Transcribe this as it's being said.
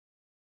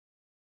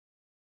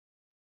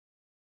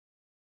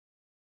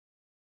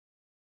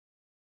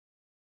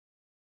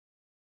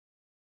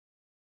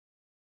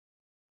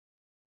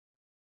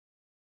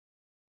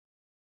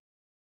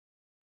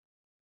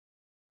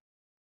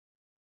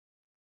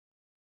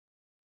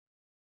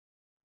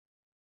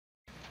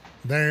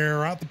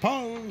They're at the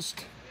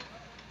post.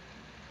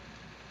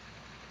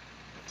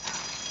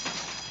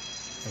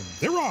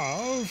 They're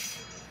off.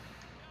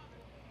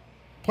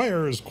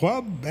 Players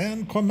Club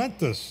and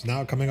Clementis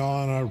now coming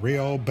on a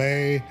Rio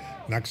Bay.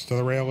 Next to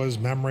the rail is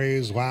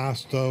Memories,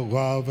 Last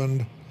Love,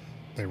 and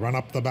they run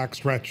up the back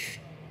stretch.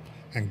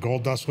 And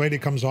Gold Dust Lady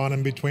comes on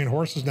in between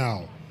horses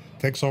now.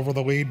 Takes over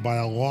the lead by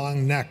a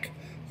long neck.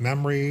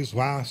 Memories,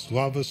 Last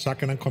Love is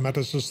second, and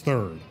Clementis is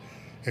third.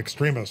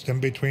 Extremist in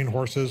between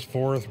horses,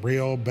 fourth.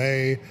 Rio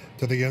Bay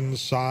to the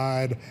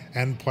inside,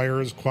 and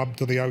Players Club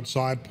to the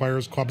outside.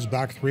 Players Club's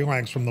back 3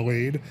 lengths from the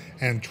lead,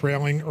 and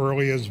trailing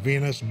early is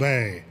Venus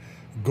Bay.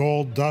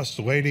 Gold Dust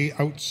Lady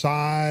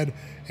outside,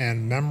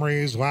 and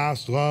Memories,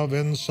 Last Love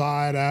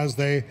inside as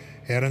they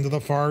head into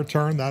the far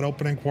turn. That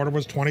opening quarter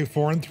was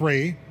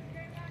 24-3,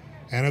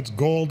 and it's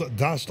Gold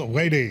Dust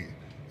Lady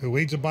who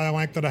leads it by a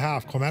length and a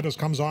half. Clementis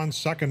comes on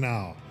second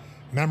now.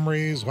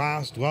 Memories,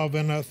 Last Love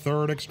in a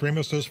third.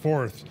 Extremist is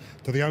fourth.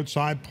 To the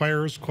outside,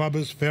 Players Club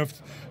is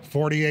fifth.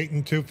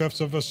 48 2/5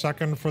 of a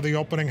second for the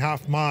opening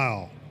half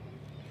mile.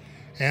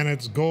 And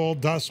it's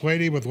Gold Dust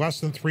Lady with less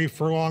than 3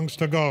 furlongs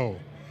to go.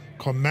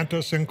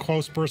 Clementis in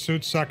close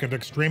pursuit second.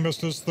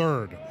 Extremist is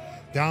third.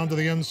 Down to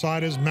the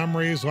inside is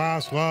Memories,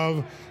 Last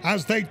Love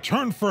as they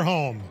turn for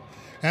home.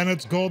 And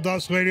it's Gold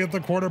Dust Lady at the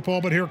quarter pole,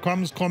 but here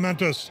comes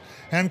Clementis.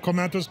 And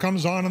Clementis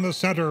comes on in the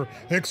center.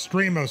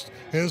 Extremist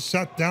is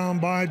set down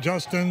by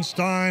Justin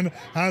Stein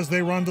as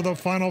they run to the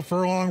final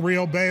furlong.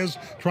 Rio Bay is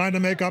trying to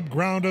make up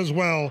ground as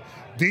well.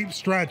 Deep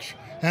stretch,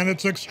 and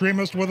it's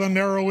Extremist with a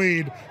narrow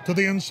lead. To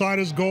the inside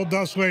is Gold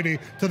Dust Lady.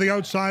 To the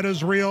outside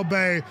is Rio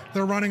Bay.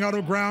 They're running out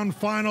of ground.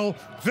 Final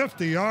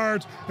 50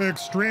 yards.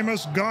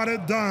 Extremist got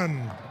it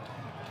done.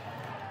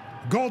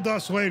 Gold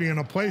Dust Lady in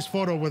a place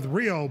photo with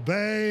Rio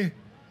Bay.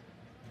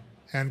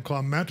 And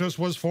Clementis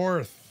was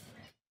fourth.